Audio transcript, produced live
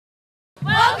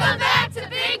Welcome back to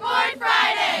Big Board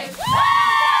Friday!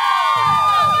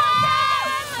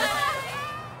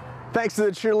 Thanks to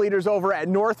the cheerleaders over at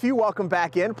Northview. Welcome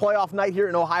back in. Playoff night here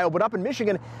in Ohio, but up in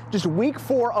Michigan, just week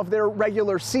 4 of their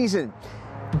regular season.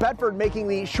 Bedford making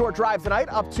the short drive tonight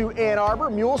up to Ann Arbor.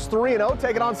 Mules 3-0,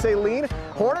 taking on Saline.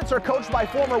 Hornets are coached by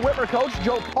former Whitmer coach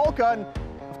Joe Polka, and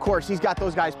of course, he's got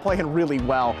those guys playing really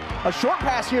well. A short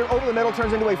pass here over the middle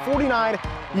turns into a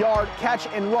 49-yard catch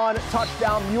and run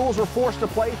touchdown. Mules were forced to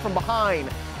play from behind,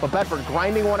 but Bedford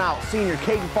grinding one out. Senior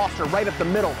Caden Foster right up the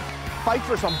middle. Fights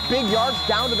for some big yards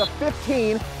down to the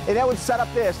 15, and that would set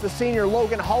up this. The senior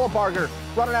Logan Hollebarger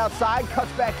running outside,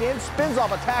 cuts back in, spins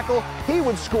off a tackle. He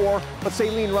would score, but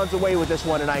Saline runs away with this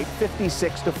one tonight,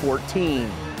 56-14.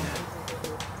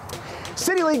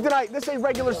 City League tonight, this is a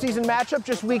regular season matchup,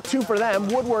 just week 2 for them.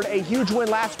 Woodward, a huge win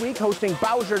last week, hosting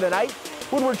Bowsher tonight.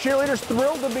 Woodward cheerleaders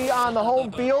thrilled to be on the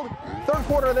home field. Third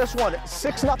quarter of this one,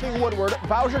 6-0 Woodward.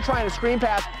 Bowsher trying to screen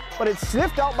pass, but it's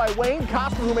sniffed out by Wayne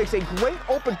Cosper, who makes a great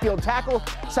open field tackle,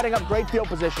 setting up great field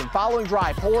position. Following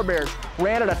drive, Polar Bears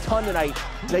ran it a ton tonight.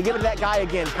 They give it to that guy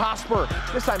again, Cosper.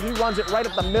 This time he runs it right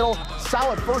up the middle,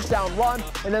 solid first down run,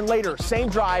 and then later, same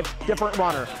drive, different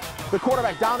runner. The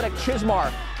quarterback, Dominic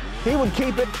Chismar, he would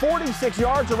keep it 46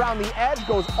 yards around the edge,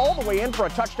 goes all the way in for a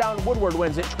touchdown. Woodward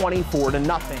wins it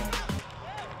 24-0.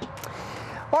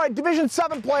 All right, Division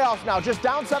 7 playoffs now, just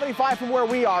down 75 from where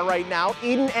we are right now.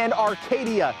 Edon and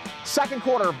Arcadia. Second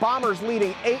quarter, Bombers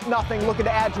leading 8-0, looking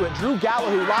to add to it. Drew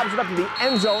Gallahue lobs it up to the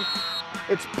end zone.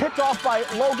 It's picked off by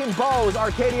Logan Bowes.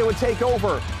 Arcadia would take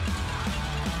over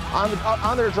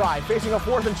on their drive, facing a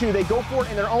 4th and 2. They go for it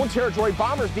in their own territory.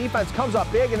 Bombers defense comes up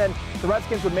big, and then the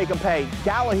Redskins would make them pay.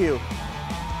 Gallahue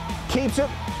keeps it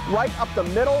right up the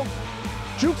middle,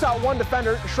 jukes out one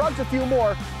defender, shrugs a few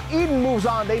more. Edon moves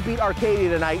on. They beat Arcadia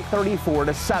tonight,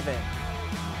 34-7.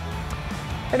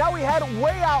 And now we head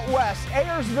way out west.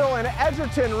 Ayersville and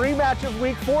Edgerton rematch of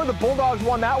week 4. The Bulldogs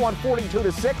won that one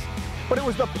 42-6, but it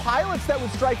was the Pilots that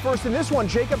would strike first in this one.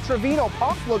 Jacob Trevino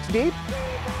pumps, looks deep,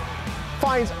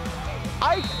 finds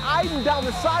Iden down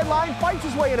the sideline, fights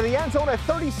his way into the end zone, a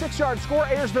 36-yard score.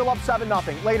 Ayersville up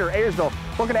 7-0. Later, Ayersville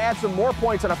looking to add some more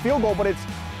points on a field goal, but it's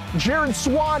Jaron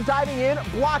Swan diving in,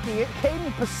 blocking it.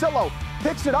 Caden Pasillo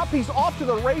picks it up. He's off to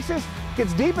the races,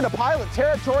 gets deep into Pilot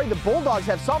territory. The Bulldogs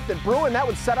have something brewing. That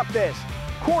would set up this.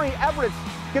 Corey Everett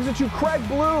gives it to Craig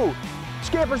Blue.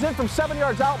 Scampers in from 7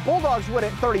 yards out. Bulldogs win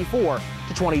it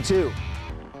 34-22.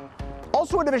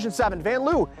 Also in Division 7,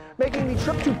 Vanlue making the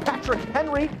trip to Patrick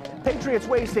Henry. Patriots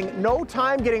wasting no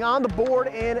time getting on the board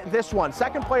in this one.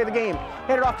 Second play of the game,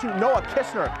 handed off to Noah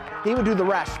Kistner. He would do the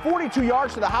rest. 42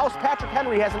 yards to the house. Patrick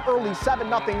Henry has an early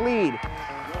 7-0 lead.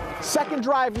 Second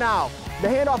drive now. The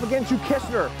handoff again to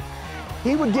Kistner.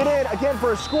 He would get in again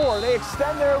for a score. They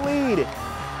extend their lead.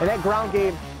 And that ground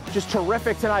game just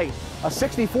terrific tonight. A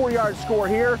 64-yard score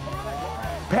here.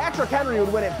 Patrick Henry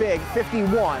would win it big,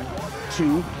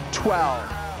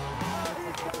 51-12.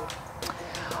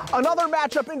 Another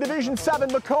matchup in Division 7,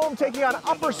 McComb taking on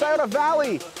Upper Scioto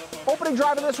Valley. Opening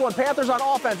drive of this one, Panthers on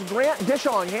offense. Grant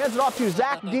Dishong hands it off to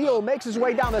Zach Deal, makes his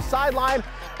way down the sideline.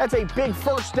 That's a big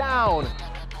first down.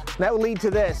 That would lead to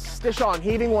this. Dishong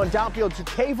heaving one downfield to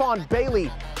Kayvon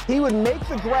Bailey. He would make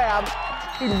the grab.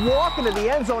 He'd walk into the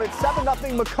end zone. It's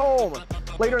 7-0 McComb.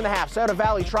 Later in the half, Scioto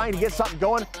Valley trying to get something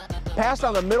going. Pass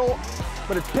down the middle,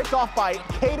 but it's picked off by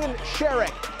Caden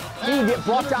Sherrick. He would get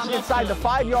brought down inside the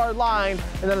 5-yard line,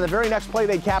 and then on the very next play,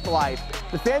 they'd capitalize.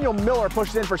 Nathaniel Miller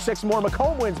pushes in for 6 more.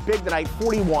 McComb wins big tonight,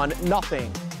 41-0.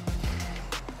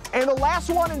 And the last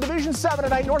one in Division 7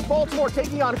 tonight, North Baltimore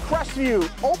taking on Crestview.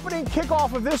 Opening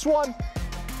kickoff of this one,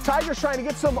 Tigers trying to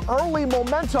get some early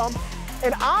momentum.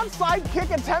 An onside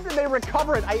kick attempted, they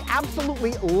recover it. I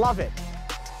absolutely love it.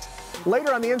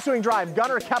 Later on the ensuing drive,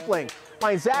 Gunnar Kepling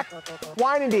finds Zach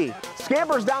Winandy.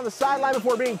 Scampers down the sideline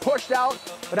before being pushed out,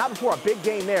 but not before a big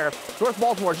gain there. North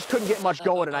Baltimore just couldn't get much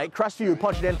going tonight. Crestview would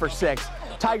punch it in for 6.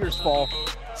 Tigers fall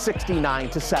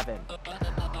 69-7.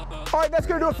 All right, that's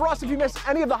going to do it for us. If you missed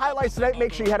any of the highlights tonight,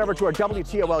 make sure you head over to our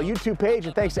WTOL YouTube page.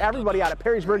 And thanks to everybody out at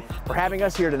Perrysburg for having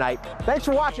us here tonight. Thanks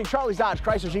for watching Charlie's Dodge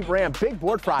Chrysler Jeep Ram Big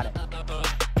Board Friday.